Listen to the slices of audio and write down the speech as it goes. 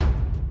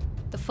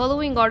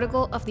following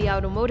article of the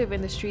automotive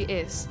industry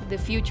is The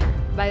Future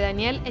by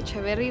Daniel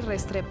Echeverri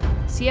Restrepo,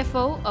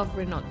 CFO of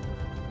Renault.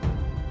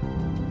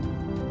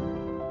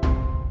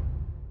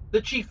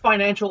 The Chief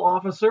Financial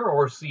Officer,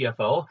 or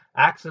CFO,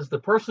 acts as the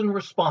person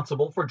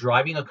responsible for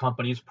driving a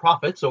company's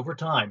profits over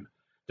time.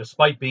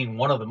 Despite being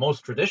one of the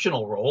most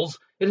traditional roles,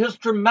 it has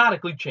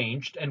dramatically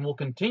changed and will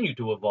continue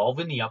to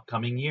evolve in the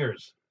upcoming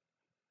years.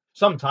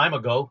 Some time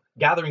ago,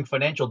 gathering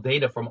financial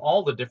data from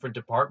all the different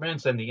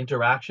departments and the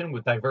interaction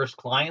with diverse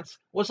clients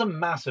was a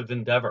massive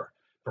endeavor,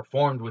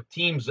 performed with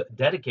teams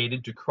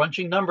dedicated to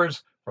crunching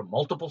numbers from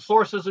multiple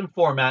sources and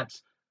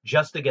formats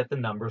just to get the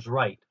numbers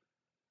right.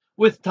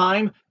 With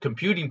time,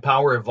 computing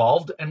power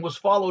evolved and was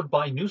followed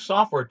by new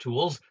software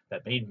tools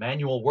that made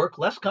manual work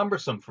less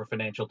cumbersome for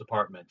financial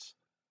departments.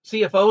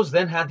 CFOs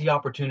then had the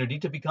opportunity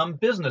to become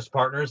business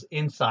partners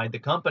inside the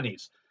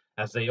companies,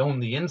 as they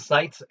owned the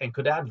insights and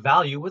could add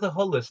value with a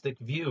holistic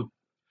view.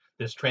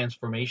 This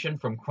transformation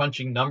from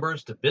crunching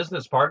numbers to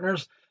business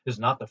partners is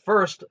not the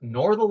first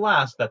nor the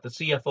last that the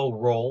CFO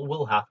role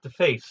will have to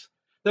face.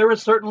 There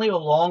is certainly a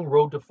long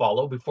road to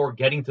follow before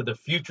getting to the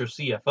future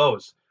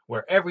CFOs,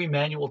 where every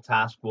manual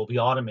task will be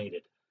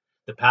automated.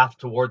 The path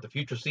toward the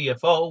future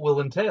CFO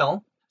will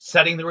entail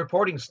setting the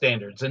reporting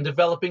standards and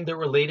developing the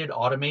related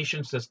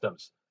automation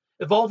systems,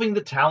 evolving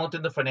the talent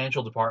in the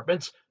financial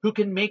departments who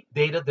can make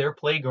data their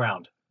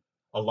playground,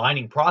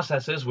 aligning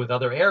processes with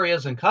other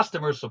areas and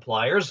customer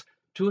suppliers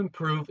to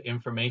improve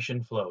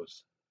information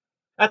flows.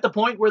 At the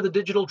point where the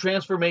digital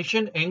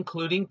transformation,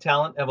 including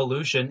talent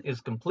evolution,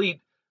 is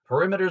complete,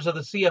 perimeters of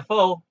the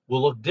CFO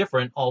will look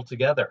different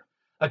altogether.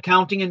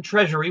 Accounting and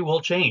treasury will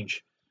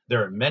change.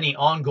 There are many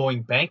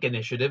ongoing bank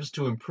initiatives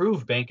to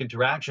improve bank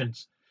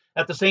interactions.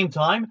 At the same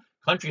time,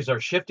 countries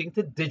are shifting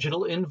to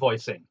digital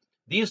invoicing.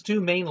 These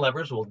two main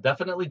levers will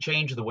definitely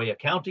change the way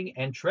accounting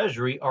and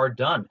treasury are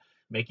done,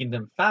 making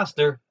them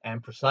faster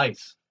and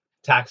precise.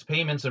 Tax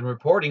payments and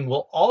reporting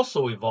will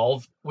also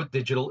evolve with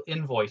digital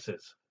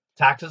invoices.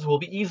 Taxes will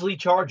be easily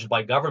charged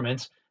by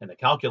governments, and the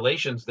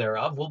calculations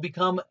thereof will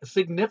become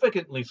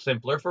significantly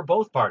simpler for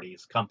both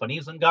parties,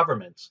 companies and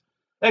governments.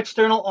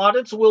 External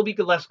audits will be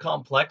less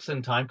complex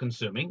and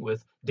time-consuming,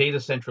 with data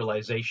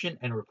centralization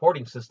and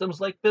reporting systems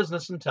like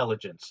business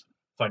intelligence.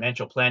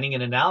 Financial planning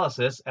and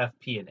analysis,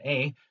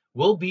 FP&A,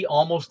 will be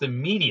almost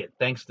immediate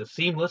thanks to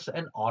seamless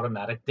and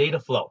automatic data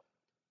flow.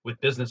 With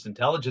business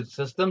intelligence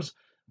systems,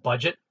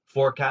 budget,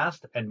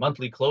 forecast, and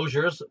monthly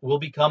closures will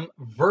become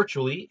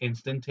virtually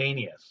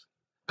instantaneous.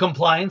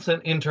 Compliance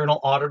and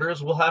internal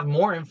auditors will have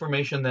more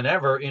information than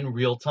ever in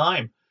real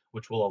time,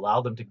 which will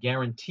allow them to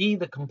guarantee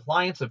the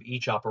compliance of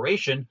each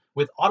operation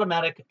with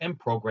automatic and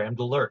programmed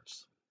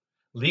alerts.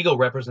 Legal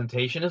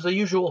representation is a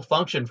usual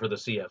function for the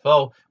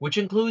CFO, which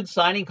includes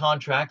signing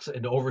contracts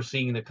and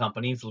overseeing the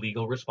company's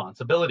legal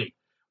responsibility.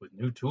 With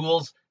new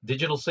tools,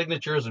 digital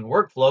signatures, and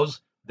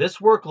workflows, this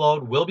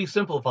workload will be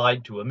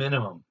simplified to a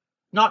minimum.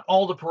 Not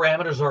all the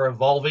parameters are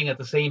evolving at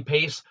the same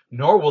pace,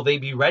 nor will they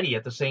be ready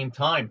at the same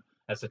time,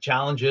 as the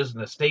challenges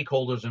and the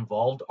stakeholders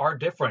involved are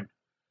different.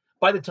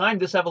 By the time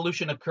this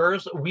evolution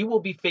occurs, we will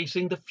be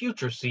facing the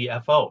future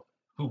CFO,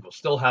 who will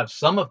still have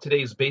some of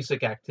today's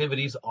basic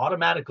activities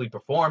automatically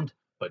performed,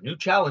 but new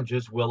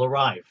challenges will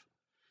arrive.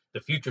 The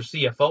future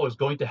CFO is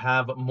going to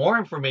have more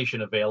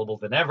information available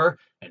than ever,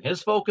 and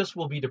his focus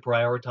will be to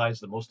prioritize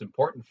the most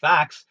important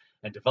facts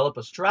and develop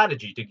a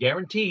strategy to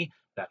guarantee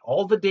that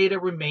all the data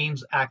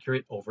remains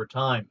accurate over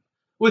time.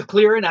 With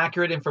clear and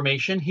accurate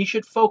information, he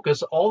should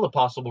focus all the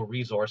possible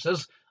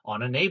resources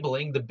on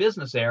enabling the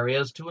business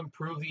areas to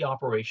improve the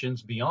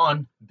operations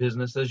beyond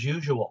business as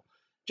usual,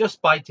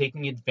 just by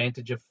taking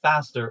advantage of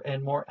faster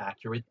and more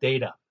accurate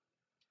data.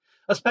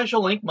 A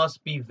special link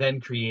must be then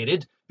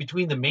created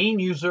between the main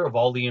user of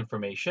all the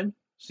information,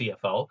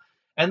 CFO,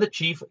 and the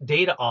Chief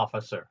Data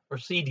Officer, or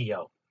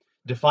CDO,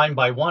 defined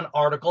by one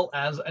article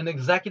as an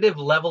executive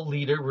level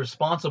leader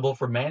responsible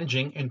for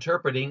managing,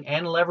 interpreting,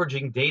 and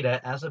leveraging data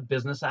as a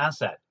business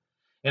asset.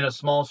 In a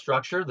small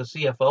structure, the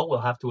CFO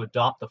will have to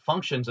adopt the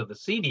functions of the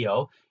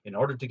CDO in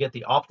order to get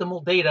the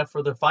optimal data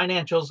for the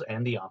financials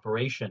and the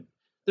operation.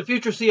 The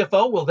future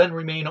CFO will then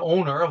remain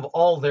owner of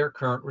all their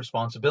current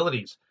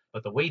responsibilities,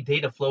 but the way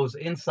data flows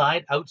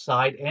inside,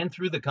 outside, and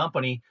through the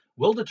company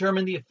will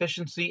determine the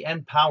efficiency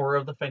and power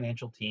of the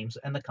financial teams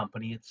and the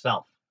company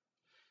itself.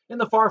 In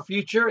the far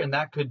future, and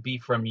that could be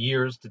from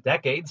years to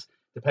decades,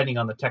 depending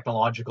on the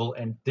technological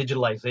and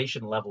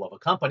digitalization level of a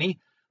company,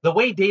 the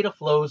way data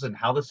flows and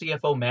how the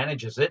CFO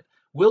manages it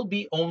will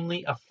be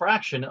only a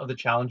fraction of the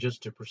challenges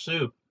to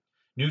pursue.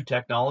 New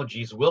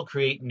technologies will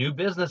create new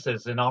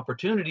businesses and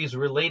opportunities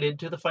related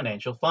to the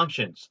financial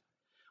functions.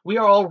 We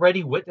are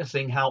already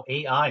witnessing how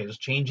AI is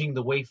changing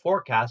the way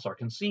forecasts are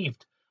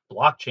conceived.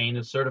 Blockchain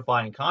is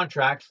certifying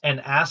contracts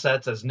and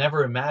assets as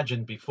never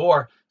imagined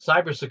before.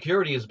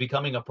 Cybersecurity is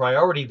becoming a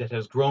priority that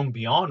has grown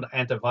beyond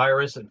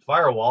antivirus and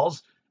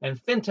firewalls, and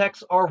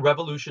fintechs are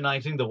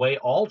revolutionizing the way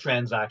all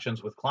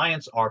transactions with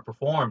clients are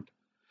performed.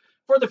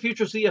 For the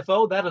future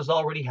CFO, that is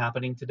already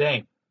happening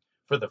today.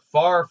 For the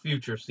far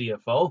future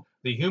CFO,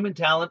 the human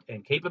talent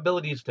and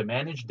capabilities to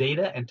manage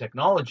data and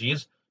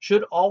technologies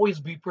should always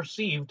be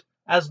perceived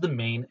as the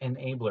main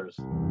enablers.